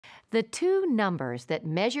The two numbers that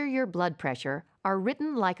measure your blood pressure are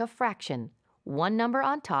written like a fraction, one number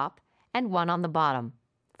on top and one on the bottom.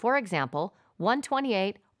 For example,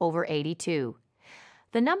 128 over 82.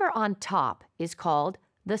 The number on top is called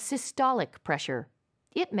the systolic pressure.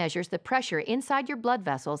 It measures the pressure inside your blood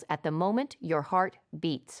vessels at the moment your heart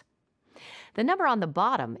beats. The number on the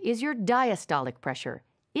bottom is your diastolic pressure.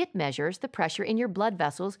 It measures the pressure in your blood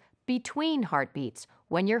vessels between heartbeats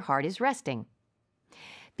when your heart is resting.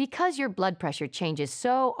 Because your blood pressure changes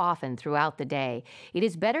so often throughout the day, it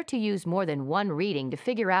is better to use more than one reading to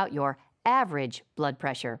figure out your average blood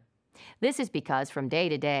pressure. This is because from day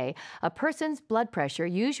to day, a person's blood pressure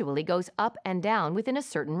usually goes up and down within a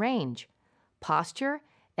certain range. Posture,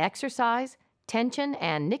 exercise, tension,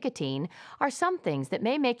 and nicotine are some things that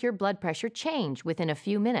may make your blood pressure change within a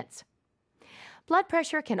few minutes. Blood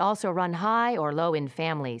pressure can also run high or low in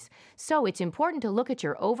families, so it's important to look at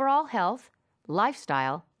your overall health,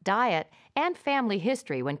 lifestyle, diet, and family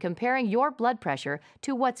history when comparing your blood pressure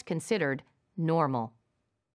to what's considered normal.